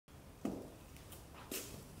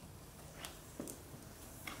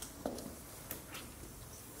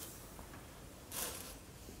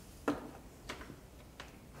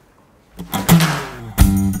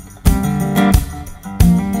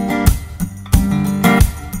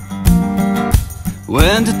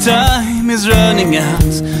when the time is running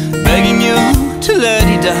out, begging you to let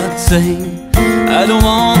it out, saying I don't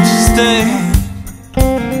want to stay.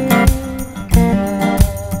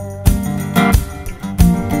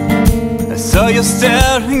 I saw you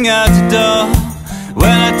staring at the door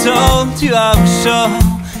when I told you I was sure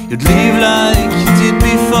you'd leave like you did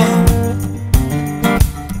before.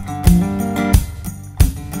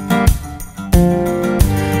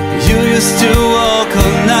 You used to walk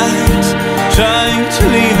all night, trying to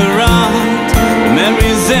leave around the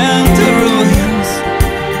memories and the ruins.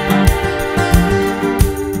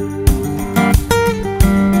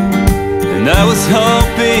 And I was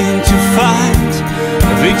hoping to find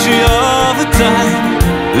a victory over time,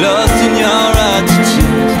 lost in your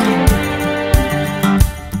attitude.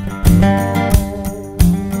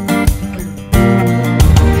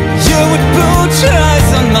 You would put your eyes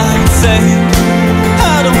on mine, saying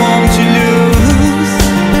I don't want you to lose.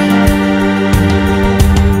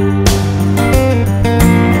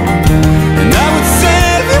 And I would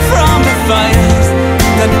save you from the fires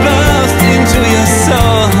that burst into your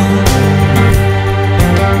soul.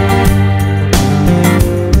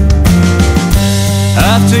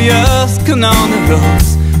 After years gone on the roads,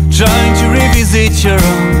 trying to revisit your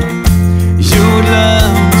own, you would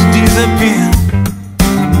learn to disappear.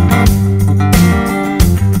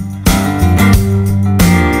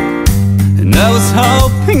 And I was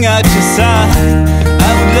hoping at your side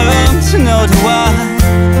I would learn to know the why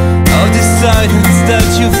of the silence that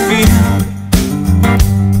you feel.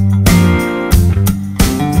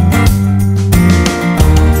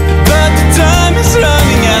 But the time is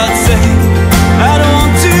running out, saying I don't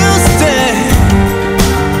want to stay.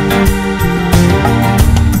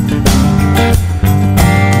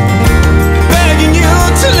 Begging you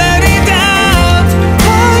to let it out,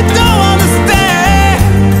 I don't want to stay.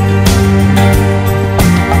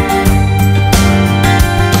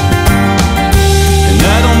 And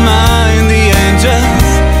I don't mind the angels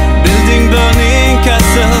building burning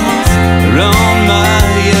castles around my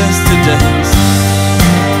yesterdays.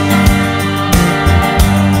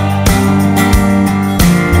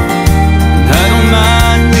 I don't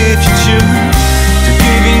mind if you choose to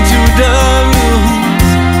give in to the rules,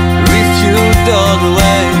 refused all the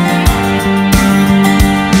way.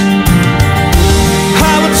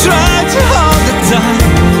 I would try to hold the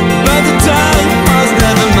time, but the time was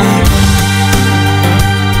never mine.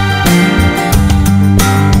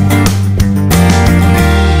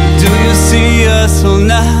 Do you see us all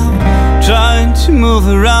now, trying to move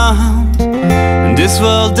around in this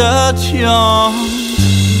world that yawns?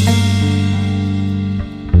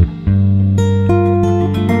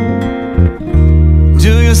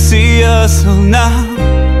 Do you see us all now?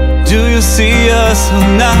 Do you see us all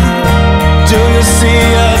now? Do you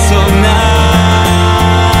see us all now?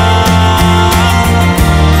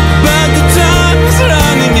 But the time is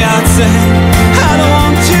running out, saying I don't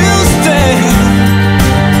want to stay.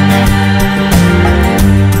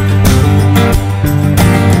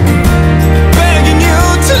 Begging you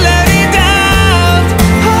to let it out,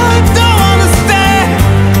 I don't want to stay.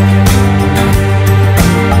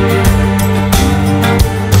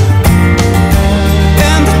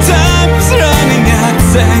 And the time is running out,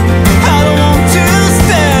 saying I don't want to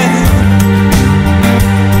stay.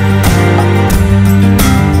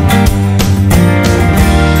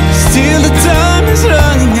 Still the time is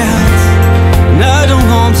running out, and I don't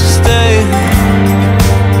want to stay.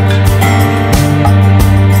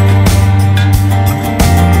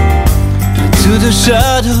 To the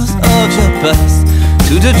shadows of your past,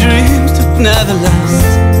 to the dreams that never last,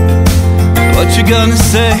 what you gonna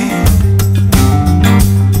say?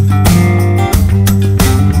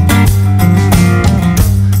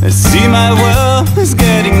 I see my world is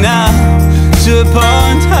getting now to a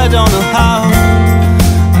point I don't know how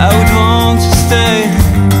I would want to stay.